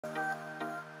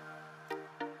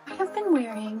have been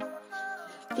wearing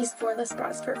these FORLEST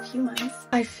bras for a few months.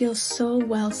 I feel so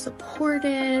well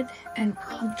supported and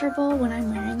comfortable when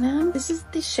I'm wearing them. This is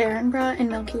the Sharon bra in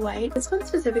Milky White. This one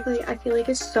specifically I feel like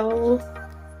is so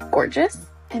gorgeous.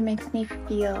 It makes me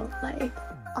feel like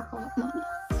a hot mama.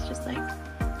 It's just like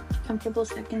comfortable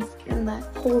second skin that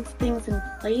holds things in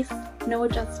place. No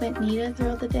adjustment needed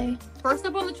throughout the day. First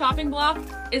up on the chopping block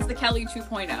is the Kelly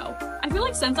 2.0. I feel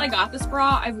like since I got this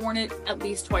bra, I've worn it at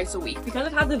least twice a week because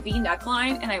it has a V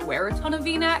neckline and I wear a ton of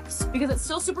V-necks because it's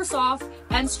still super soft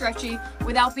and stretchy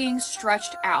without being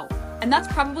stretched out. And that's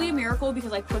probably a miracle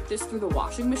because I put this through the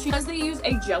washing machine. Because they use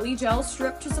a jelly gel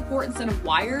strip to support instead of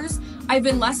wires, I've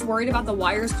been less worried about the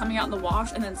wires coming out in the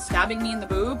wash and then stabbing me in the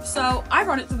boob. So I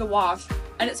run it through the wash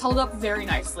and it's held up very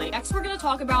nicely. Next, we're gonna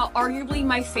talk about arguably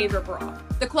my favorite bra,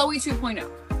 the Chloe 2.0.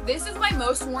 This is my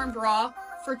most worn bra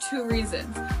for two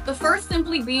reasons. The first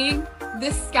simply being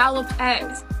this scalloped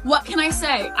edge. What can I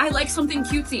say? I like something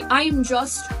cutesy. I am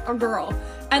just a girl.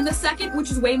 And the second,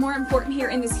 which is way more important here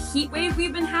in this heat wave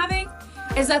we've been having,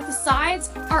 is that the sides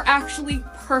are actually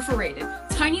perforated.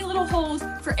 Tiny little holes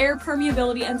for air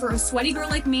permeability, and for a sweaty girl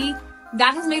like me,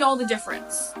 that has made all the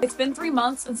difference. It's been 3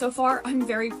 months and so far I'm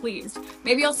very pleased.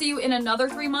 Maybe I'll see you in another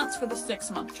 3 months for the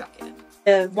 6-month check-in.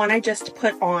 The one I just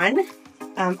put on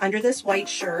under this white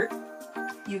shirt,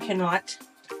 you cannot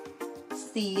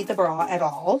see the bra at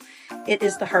all. It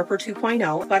is the Harper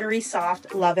 2.0, buttery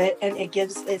soft, love it, and it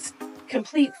gives its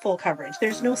complete full coverage.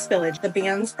 There's no spillage. The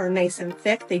bands are nice and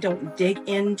thick. They don't dig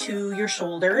into your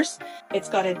shoulders. It's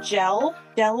got a gel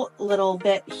little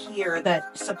bit here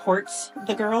that supports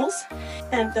the girls,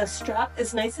 and the strap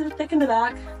is nice and thick in the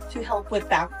back to help with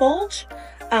back bulge.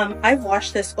 I've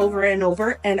washed this over and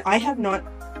over and I have not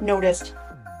noticed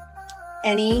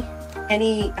any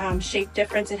shape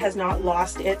difference. It has not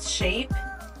lost its shape.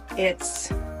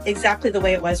 It's exactly the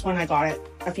way it was when I got it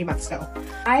a few months ago.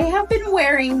 I have been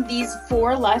wearing these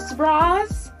FORLEST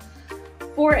bras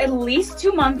for at least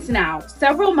 2 months now,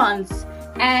 several months,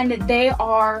 and they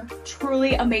are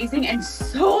truly amazing and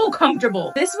so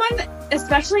comfortable. This one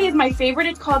especially is my favorite.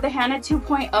 It's called the Hannah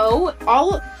 2.0.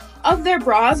 All of their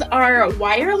bras are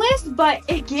wireless, but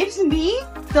it gives me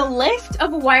the lift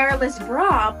of a wireless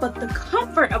bra, but the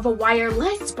comfort of a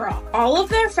wireless bra. All of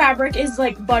their fabric is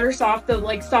like butter soft, the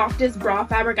like softest bra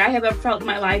fabric I have ever felt in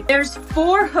my life. There's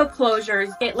 4 hook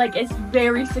closures. It like is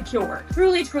very secure.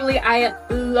 Truly, I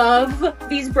love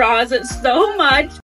these bras so much.